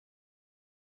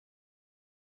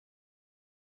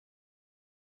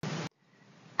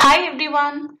Hi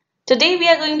everyone. Today we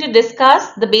are going to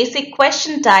discuss the basic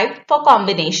question type for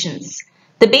combinations.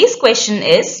 The base question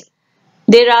is,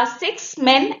 there are 6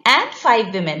 men and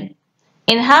 5 women.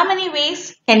 In how many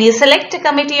ways can you select a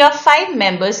committee of 5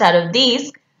 members out of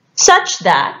these such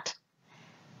that,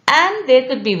 and there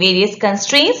could be various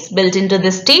constraints built into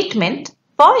this statement.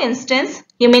 For instance,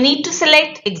 you may need to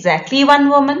select exactly 1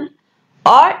 woman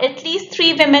or at least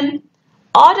 3 women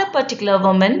or a particular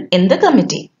woman in the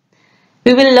committee.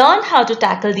 We will learn how to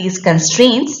tackle these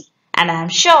constraints, and I am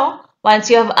sure once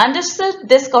you have understood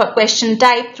this question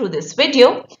type through this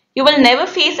video, you will never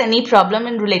face any problem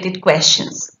in related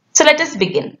questions. So let us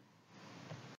begin.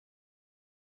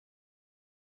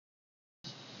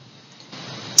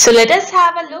 So let us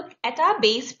have a look at our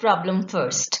base problem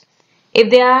first. If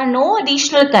there are no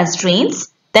additional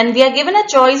constraints, then we are given a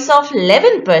choice of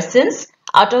 11 persons,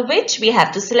 out of which we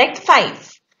have to select 5.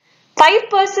 5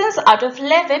 persons out of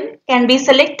 11 can be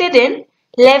selected in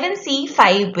 11C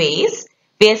 5 ways,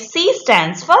 where C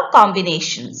stands for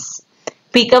combinations.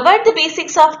 We covered the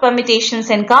basics of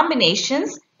permutations and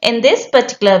combinations in this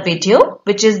particular video,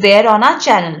 which is there on our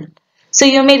channel. So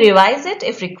you may revise it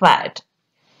if required.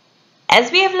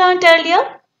 As we have learned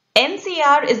earlier,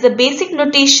 NCR is the basic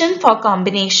notation for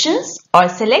combinations or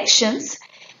selections,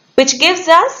 which gives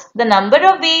us the number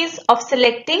of ways of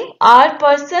selecting R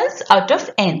persons out of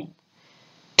N.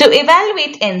 To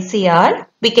evaluate NCR,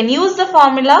 we can use the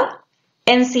formula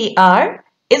NCR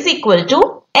is equal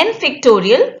to n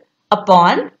factorial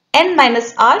upon n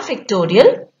minus r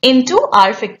factorial into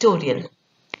r factorial.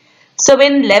 So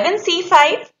in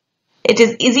 11C5, it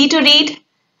is easy to read.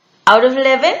 Out of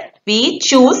 11, we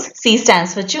choose, C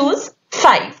stands for choose,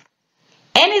 5.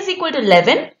 N is equal to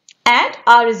 11 and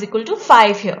r is equal to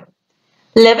 5 here.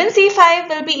 11C5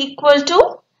 will be equal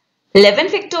to 11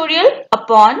 factorial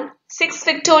upon 6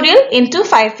 factorial into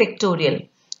 5 factorial,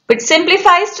 which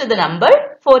simplifies to the number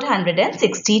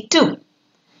 462.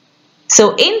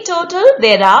 So in total,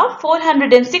 there are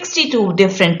 462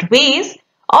 different ways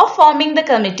of forming the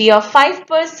committee of 5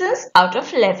 persons out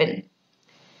of 11.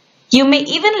 You may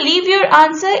even leave your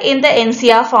answer in the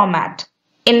NCR format.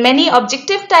 In many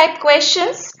objective type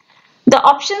questions, the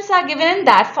options are given in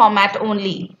that format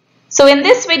only. So in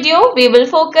this video, we will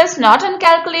focus not on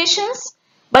calculations,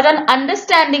 but on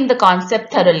understanding the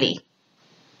concept thoroughly.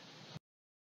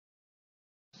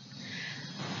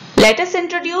 Let us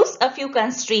introduce a few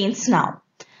constraints now.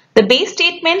 The base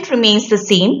statement remains the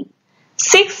same,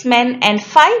 6 men and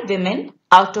 5 women,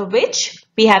 out of which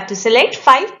we have to select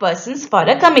 5 persons for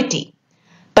a committee.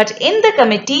 But in the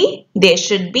committee, there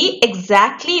should be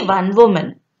exactly 1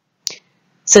 woman.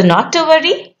 So not to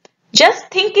worry, just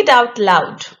think it out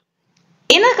loud.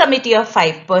 In a committee of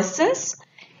 5 persons,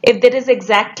 if there is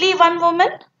exactly 1 woman,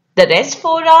 the rest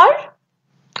 4 are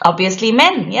obviously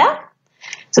men, yeah?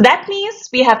 So that means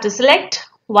we have to select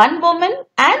 1 woman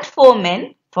and 4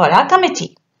 men for our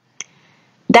committee.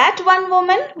 That 1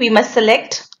 woman we must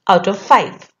select out of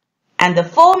 5. And the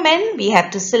 4 men we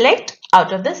have to select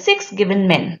out of the 6 given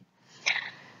men.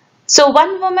 So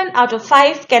 1 woman out of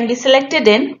 5 can be selected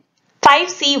in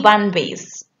 5C1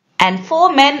 ways. And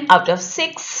 4 men out of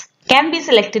 6 can be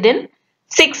selected in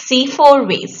 6C4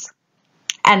 ways.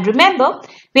 And remember,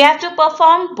 we have to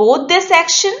perform both this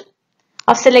action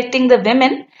of selecting the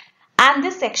women and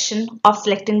this action of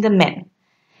selecting the men.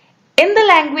 In the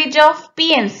language of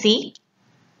PNC,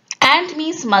 AND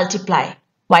means multiply,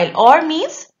 while OR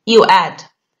means you add.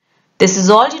 This is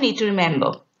all you need to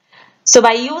remember. So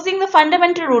by using the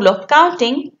fundamental rule of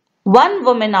counting, 1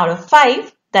 woman out of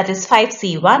 5, that is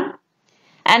 5C1,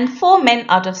 and 4 men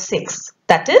out of 6,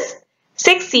 that is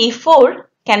 6C4,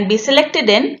 can be selected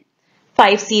in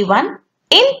 5C1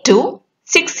 into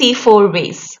 6C4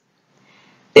 ways.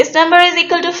 This number is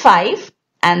equal to 5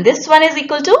 and this one is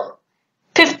equal to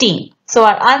 15. So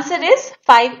our answer is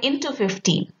 5 into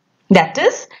 15. That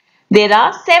is, there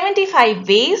are 75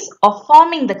 ways of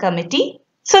forming the committee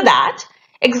so that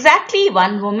exactly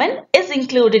 1 woman is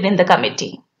included in the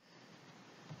committee.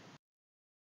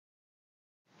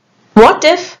 What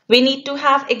if we need to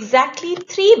have exactly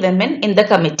 3 women in the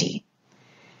committee?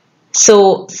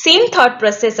 So same thought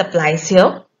process applies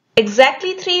here.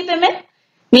 Exactly 3 women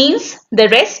means the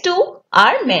rest 2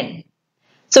 are men.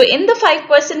 So in the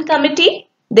 5-person committee,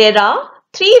 there are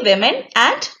 3 women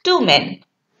and 2 men.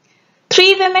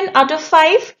 3 women out of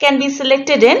 5 can be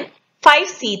selected in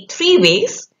 5C3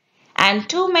 ways and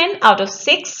 2 men out of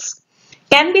 6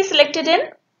 can be selected in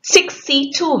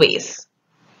 6C2 ways.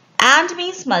 And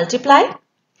means multiply.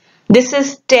 This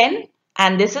is 10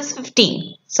 and this is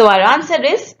 15. So our answer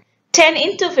is 10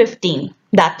 into 15.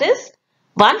 That is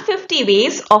 150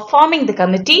 ways of forming the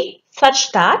committee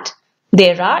such that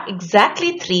there are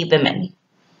exactly 3 women.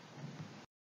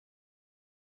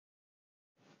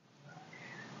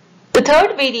 The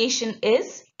third variation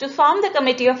is to form the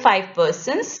committee of 5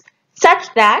 persons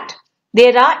such that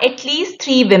there are at least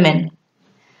 3 women.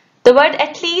 The word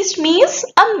at least means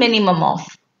a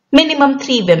minimum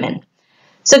 3 women.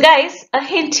 So guys, a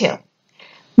hint here.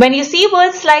 When you see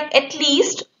words like at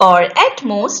least or at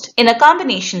most in a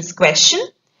combinations question,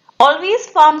 always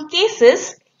form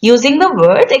cases using the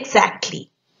word exactly.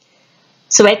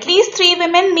 So at least 3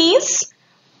 women means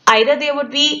either there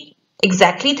would be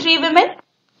exactly 3 women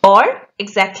or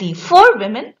exactly 4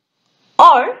 women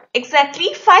or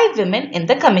exactly 5 women in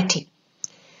the committee.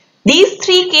 These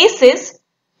 3 cases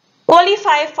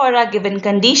qualify for a given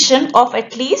condition of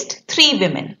at least 3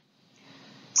 women.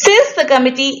 Since the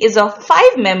committee is of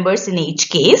 5 members in each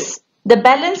case, the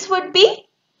balance would be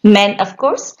men, of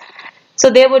course. So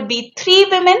there would be 3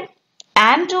 women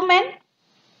and 2 men,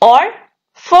 or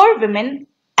 4 women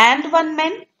and 1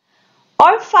 man,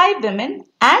 or 5 women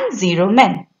and 0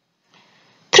 men.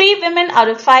 3 women out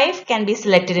of 5 can be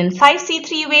selected in 5C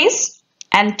 3 ways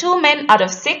and 2 men out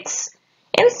of 6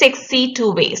 in 6C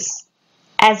 2 ways.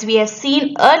 As we have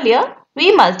seen earlier,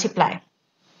 we multiply.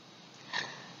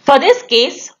 For this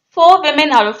case, 4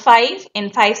 women out of 5 in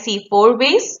 5C 4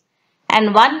 ways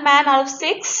and 1 man out of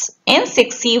 6 in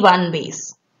 6C 1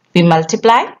 ways. We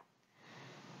multiply.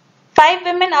 5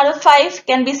 women out of 5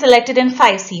 can be selected in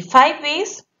 5C 5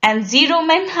 ways and 0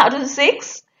 men out of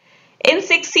 6 in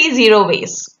 6C 0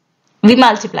 ways. We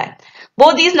multiply.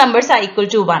 Both these numbers are equal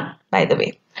to 1, by the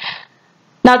way.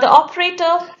 Now the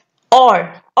operator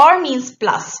or means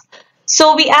plus.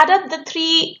 So we add up the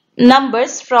 3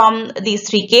 numbers from these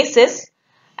 3 cases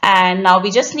and now we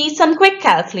just need some quick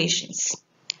calculations.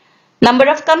 Number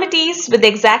of committees with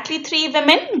exactly 3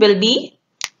 women will be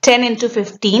 10 into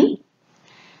 15.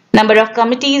 Number of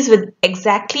committees with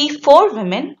exactly 4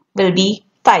 women will be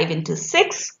 5 into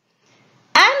 6.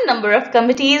 And number of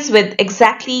committees with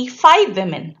exactly 5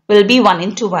 women will be 1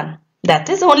 into 1. That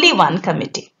is only 1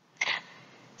 committee.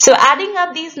 So adding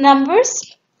up these numbers,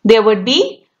 there would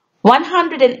be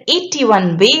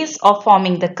 181 ways of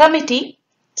forming the committee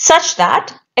such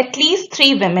that at least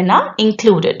 3 women are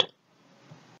included.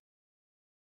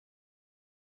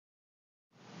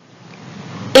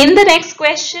 In the next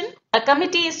question, a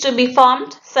committee is to be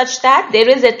formed such that there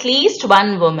is at least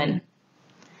 1 woman.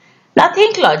 Now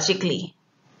think logically.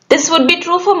 This would be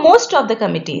true for most of the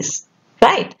committees,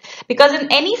 right? Because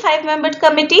in any 5-membered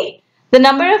committee, the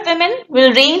number of women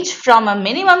will range from a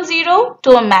minimum 0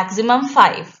 to a maximum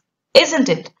 5, isn't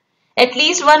it? At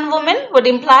least 1 woman would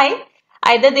imply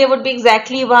either there would be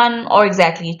exactly 1 or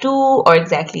exactly 2 or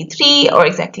exactly 3 or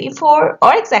exactly 4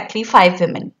 or exactly 5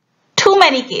 women. Too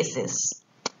many cases,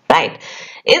 right?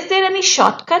 Is there any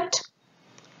shortcut?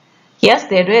 Yes,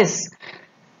 there is.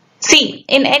 See,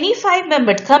 in any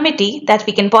 5-membered committee that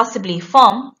we can possibly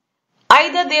form,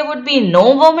 either there would be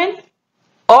no woman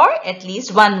or at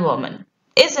least 1 woman,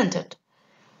 isn't it?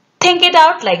 Think it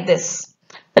out like this.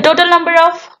 The total number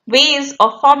of ways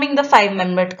of forming the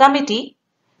 5-membered committee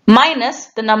minus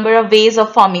the number of ways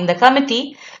of forming the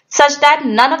committee such that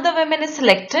none of the women is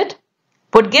selected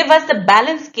would give us the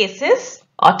balanced cases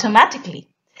automatically.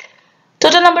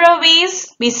 Total number of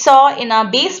ways we saw in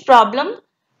our base problem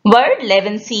were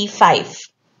 11C5,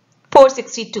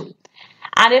 462.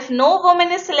 And if no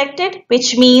woman is selected,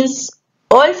 which means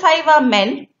all 5 are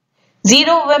men,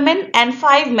 0 women and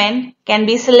 5 men can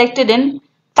be selected in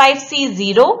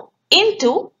 5C0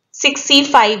 into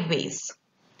 6C5 ways.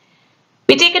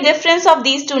 We take a difference of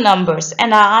these 2 numbers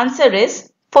and our answer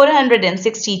is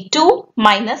 462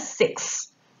 minus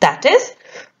 6. That is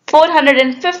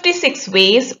 456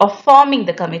 ways of forming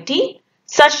the committee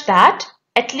such that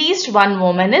at least 1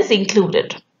 woman is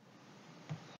included.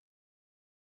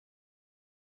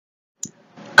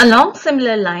 Along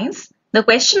similar lines, the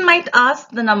question might ask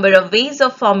the number of ways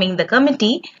of forming the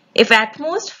committee if at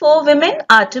most 4 women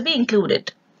are to be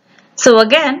included. So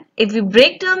again, if we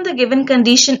break down the given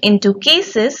condition into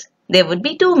cases, there would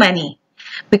be too many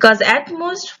because at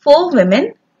most 4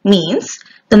 women means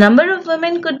the number of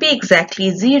women could be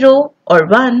exactly 0 or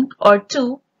 1 or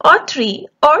 2 or 3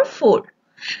 or 4.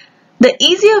 The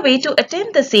easier way to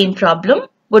attempt the same problem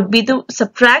would be to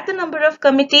subtract the number of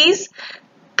committees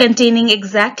containing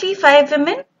exactly 5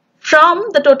 women from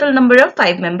the total number of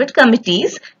 5-membered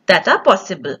committees that are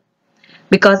possible.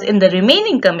 Because in the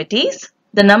remaining committees,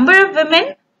 the number of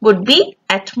women would be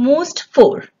at most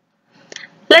 4.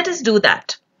 Let us do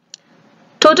that.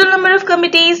 Total number of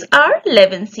committees are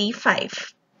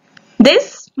 11C5.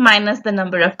 This minus the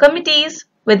number of committees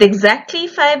with exactly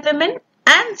 5 women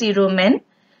and 0 men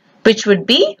which would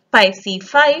be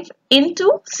 5C5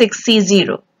 into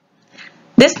 6C0.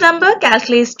 This number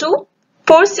calculates to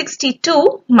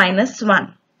 462 minus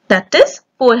 1, that is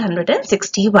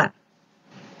 461.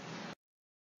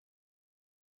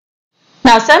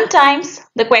 Now sometimes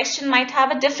the question might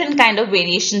have a different kind of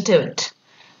variation to it,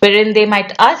 wherein they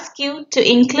might ask you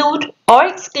to include or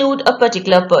exclude a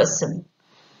particular person.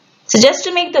 So just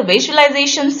to make the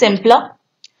visualization simpler,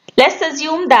 let's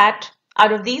assume that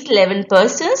out of these 11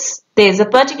 persons, there is a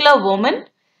particular woman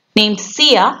named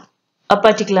Sia, a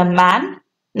particular man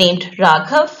named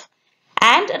Raghav,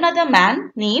 and another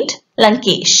man named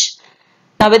Lankesh.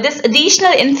 Now with this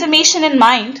additional information in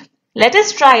mind, let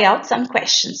us try out some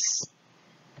questions.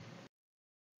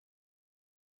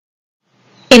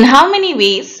 In how many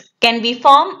ways can we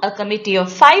form a committee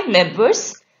of 5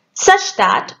 members such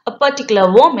that a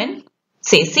particular woman,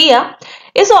 say Sia,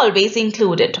 is always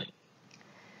included?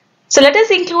 So let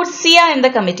us include Sia in the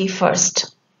committee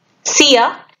first.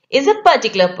 Sia is a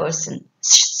particular person,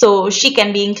 so she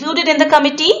can be included in the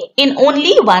committee in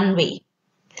only one way.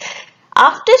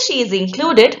 After she is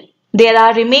included, there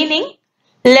are remaining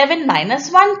 11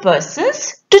 minus 1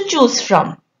 persons to choose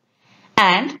from,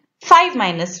 and 5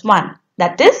 minus 1.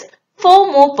 That is,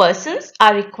 4 more persons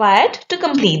are required to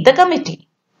complete the committee.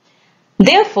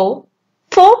 Therefore,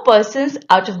 4 persons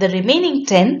out of the remaining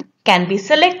 10 can be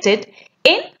selected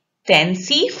in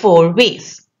 10C4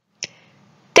 ways.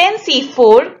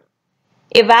 10C4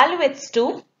 evaluates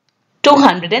to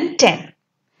 210,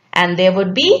 and there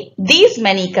would be these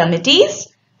many committees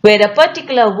where a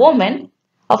particular woman,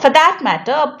 or for that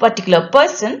matter a particular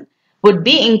person, would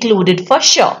be included for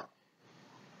sure.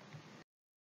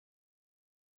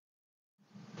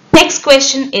 Next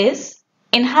question is,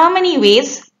 in how many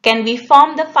ways can we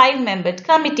form the 5-membered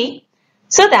committee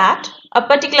so that a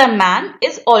particular man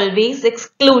is always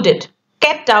excluded,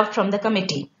 kept out from the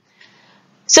committee?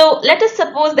 So let us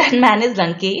suppose that man is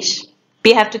Lankesh.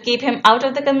 We have to keep him out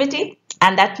of the committee,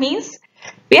 and that means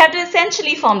we have to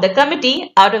essentially form the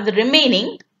committee out of the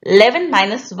remaining 11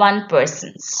 minus 1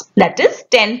 persons, that is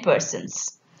 10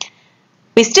 persons.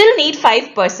 We still need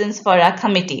 5 persons for our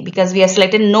committee because we have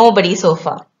selected nobody so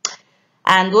far.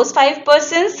 And those 5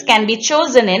 persons can be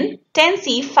chosen in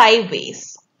 10C5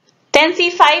 ways.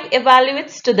 10C5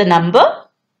 evaluates to the number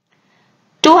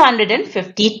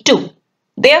 252.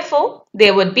 Therefore,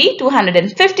 there would be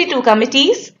 252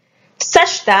 committees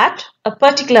such that a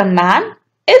particular man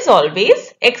is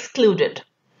always excluded.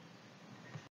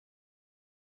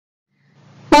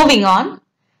 Moving on,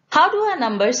 how do our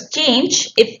numbers change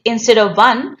if instead of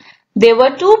 1, there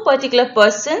were 2 particular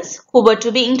persons who were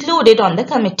to be included on the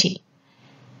committee?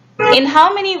 In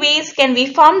how many ways can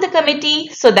we form the committee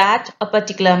so that a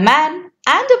particular man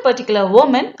and a particular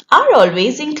woman are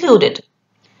always included?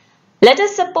 Let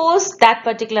us suppose that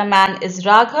particular man is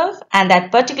Raghav and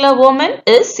that particular woman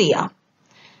is Sia.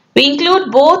 We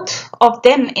include both of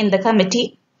them in the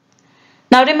committee.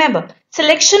 Now remember,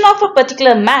 selection of a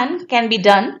particular man can be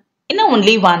done in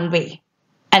only one way,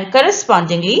 and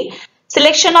correspondingly,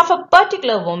 selection of a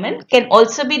particular woman can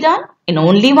also be done in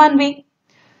only one way.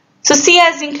 So Sia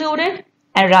is included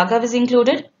and Raghav is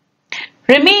included.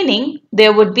 Remaining,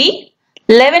 there would be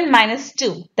 11 minus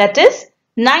 2, that is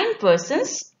 9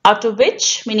 persons, out of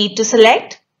which we need to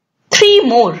select 3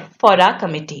 more for our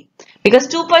committee because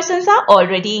 2 persons are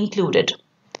already included.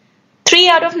 3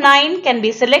 out of 9 can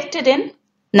be selected in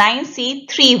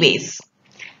 9C3 ways.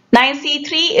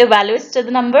 9C3 evaluates to the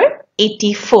number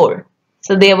 84.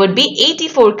 So there would be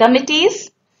 84 committees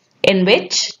in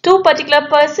which 2 particular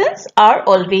persons are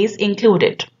always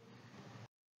included.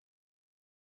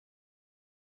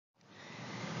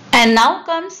 And now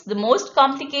comes the most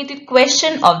complicated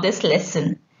question of this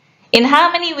lesson. In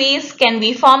how many ways can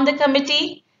we form the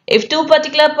committee if 2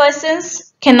 particular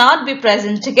persons cannot be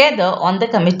present together on the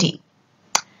committee?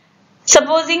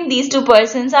 Supposing these 2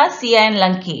 persons are Sia and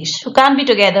Lankesh, who can't be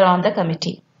together on the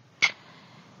committee.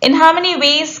 In how many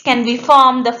ways can we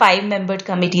form the 5-membered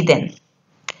committee then?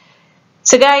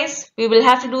 So guys, we will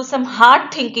have to do some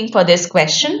hard thinking for this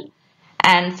question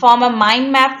and form a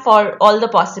mind map for all the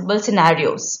possible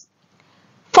scenarios.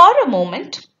 For a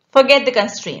moment, forget the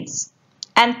constraints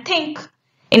and think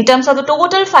in terms of the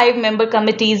total 5-member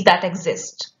committees that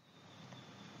exist.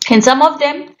 In some of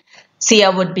them,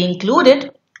 Sia would be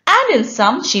included and in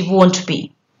some she won't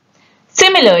be.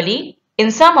 Similarly,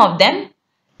 in some of them,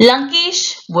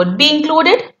 Lankesh would be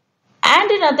included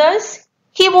and in others,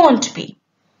 he won't be.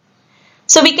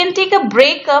 So we can take a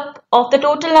breakup of the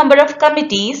total number of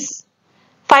committees,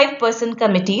 5-person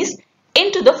committees,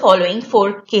 into the following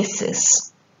 4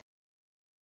 cases.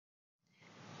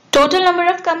 Total number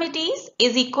of committees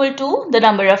is equal to the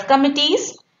number of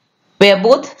committees where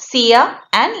both Sia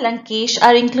and Lankesh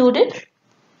are included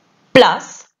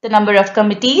plus the number of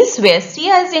committees where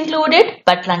Sia is included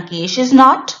but Lankesh is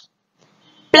not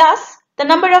plus the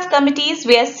number of committees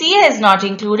where Sia is not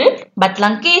included but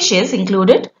Lankesh is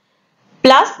included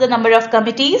plus the number of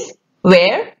committees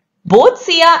where both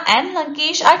Sia and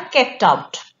Lankesh are kept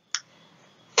out.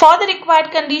 For the required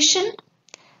condition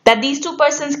that these two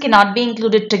persons cannot be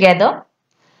included together,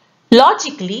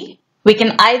 logically we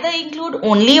can either include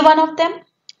only one of them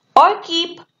or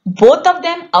keep both of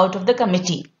them out of the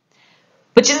committee,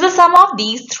 which is the sum of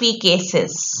these three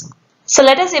cases. So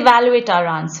let us evaluate our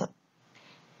answer.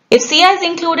 If Sia is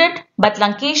included but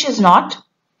Lankesh is not,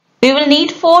 we will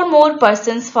need 4 more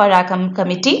persons for our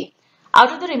committee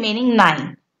out of the remaining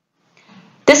 9.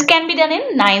 This can be done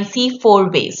in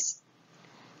 9C4 ways.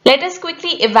 Let us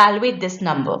quickly evaluate this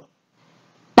number.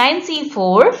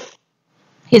 9C4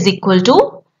 is equal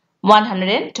to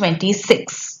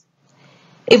 126.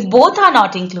 If both are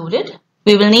not included,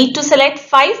 we will need to select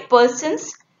 5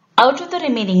 persons out of the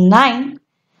remaining 9,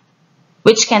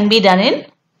 which can be done in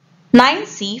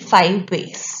 9C5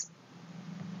 ways.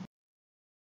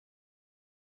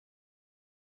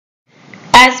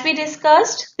 As we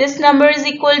discussed, this number is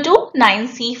equal to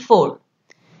 9C4.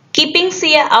 Keeping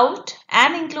Sia out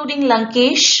and including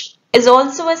Lankesh is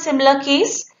also a similar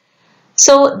case.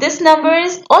 So this number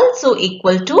is also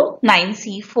equal to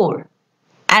 9C4.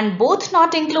 And both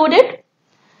not included,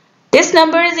 this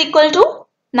number is equal to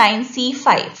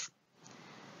 9C5.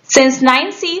 Since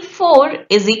 9C4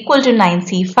 is equal to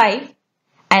 9C5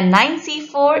 and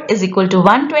 9C4 is equal to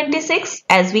 126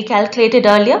 as we calculated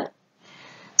earlier,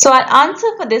 so our answer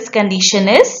for this condition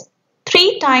is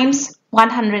 3 times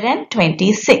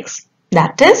 126.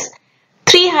 That is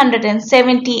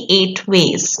 378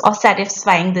 ways of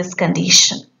satisfying this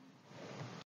condition.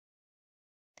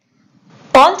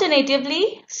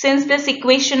 Alternatively, since this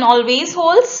equation always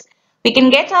holds, we can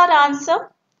get our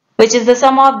answer, which is the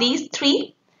sum of these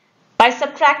 3, by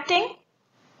subtracting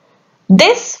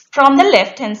this from the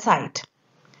left hand side.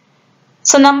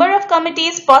 So number of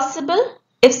committees possible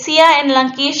if Sia and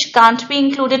Lankesh can't be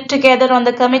included together on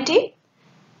the committee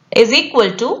is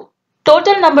equal to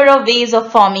total number of ways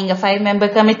of forming a 5-member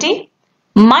committee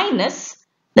minus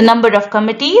the number of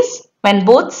committees when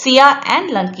both Sia and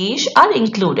Lankesh are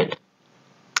included.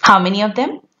 How many of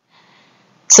them?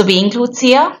 So we include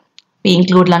Sia, we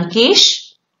include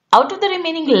Lankesh. Out of the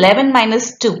remaining 11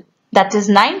 minus 2, that is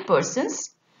 9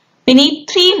 persons, we need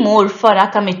 3 more for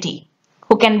our committee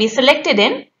who can be selected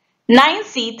in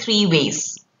 9C3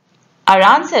 ways. Our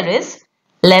answer is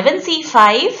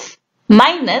 11C5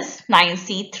 minus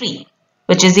 9C3,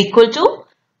 which is equal to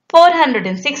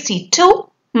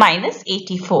 462 minus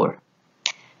 84.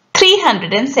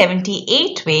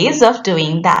 378 ways of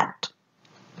doing that.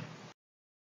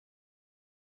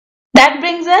 That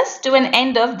brings us to an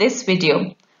end of this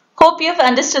video. Hope you have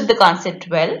understood the concept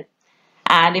well.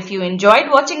 And if you enjoyed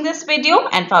watching this video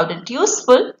and found it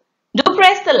useful, do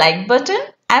press the like button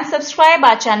and subscribe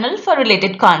our channel for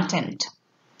related content.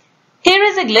 Here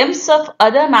is a glimpse of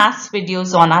other maths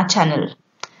videos on our channel.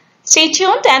 Stay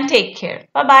tuned and take care.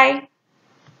 Bye-bye.